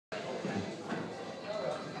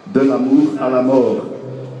de l'amour à la mort.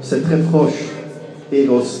 C'est très proche.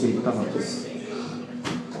 Eros et Thanatos.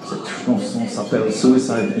 Cette chanson s'appelle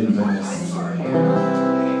Suicide in Venice.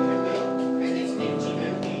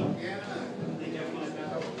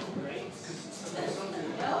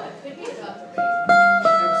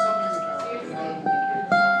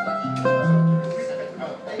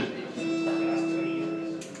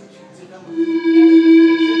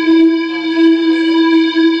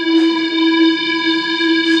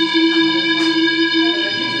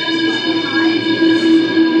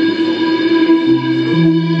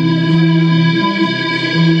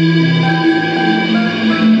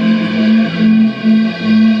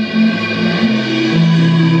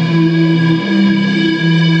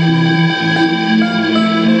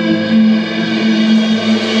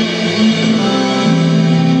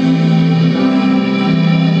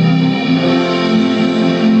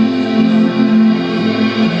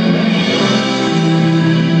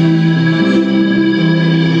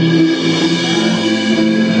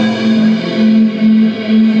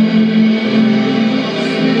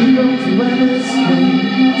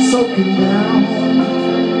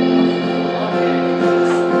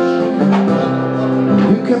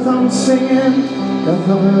 Singing of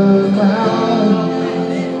the cloud,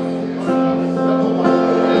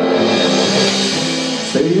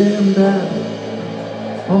 staying there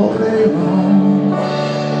all day long,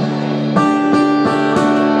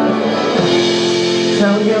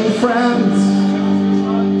 telling your friends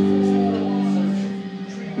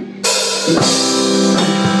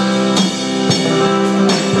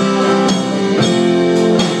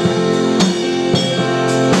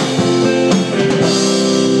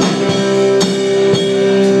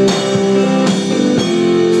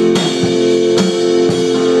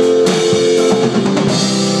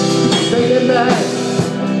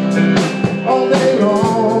all day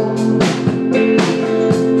long,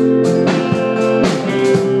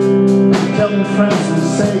 telling friends who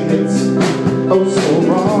say it's oh so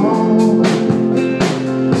wrong.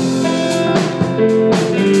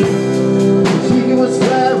 She was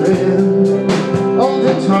wearing all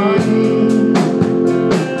the time.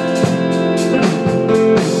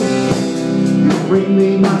 You bring me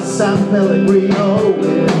my San Pellegrino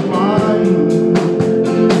with wine.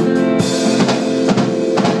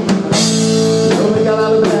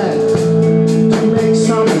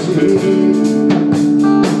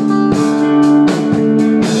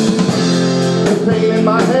 The pain in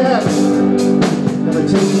my head never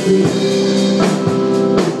takes me.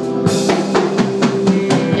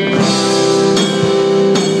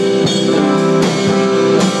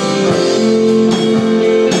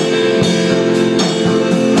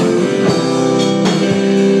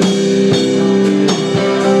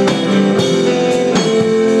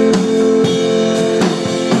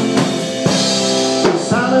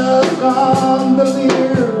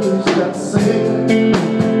 Chandeliers that sing,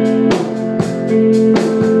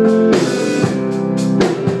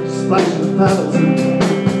 splashing pallets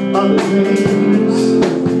and other things.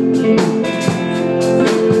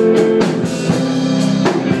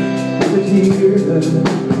 You could hear the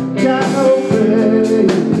piano play,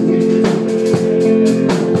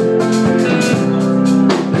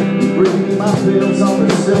 bringing my bills on the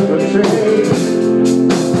silver tray.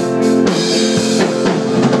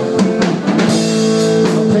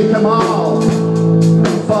 Take them all,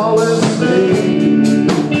 fall asleep.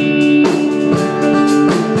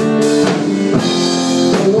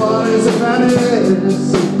 The waters of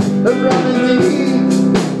Venice are running deep.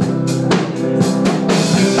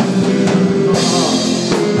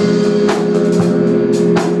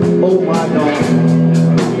 Oh my God.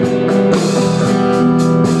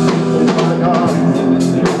 Oh my God.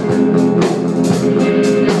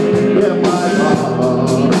 Yeah, my God.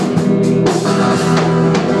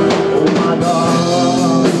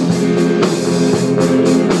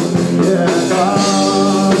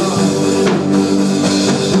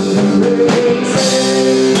 They say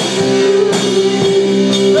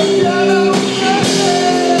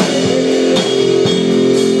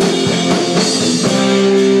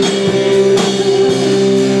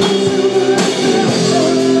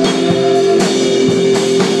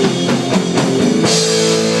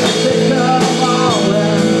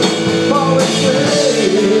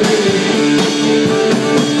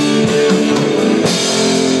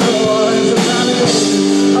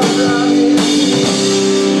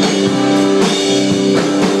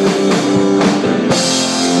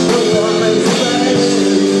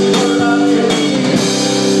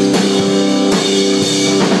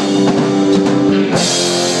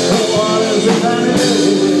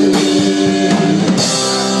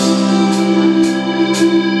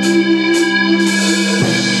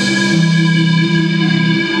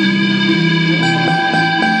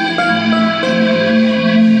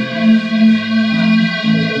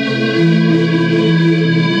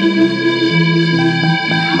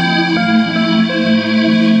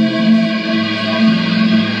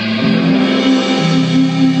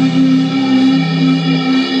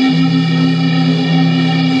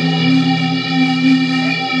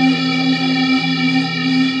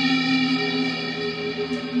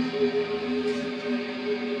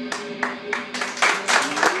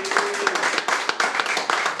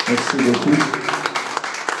Merci beaucoup.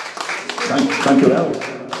 Thank you, Elle.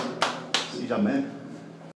 Si jamais.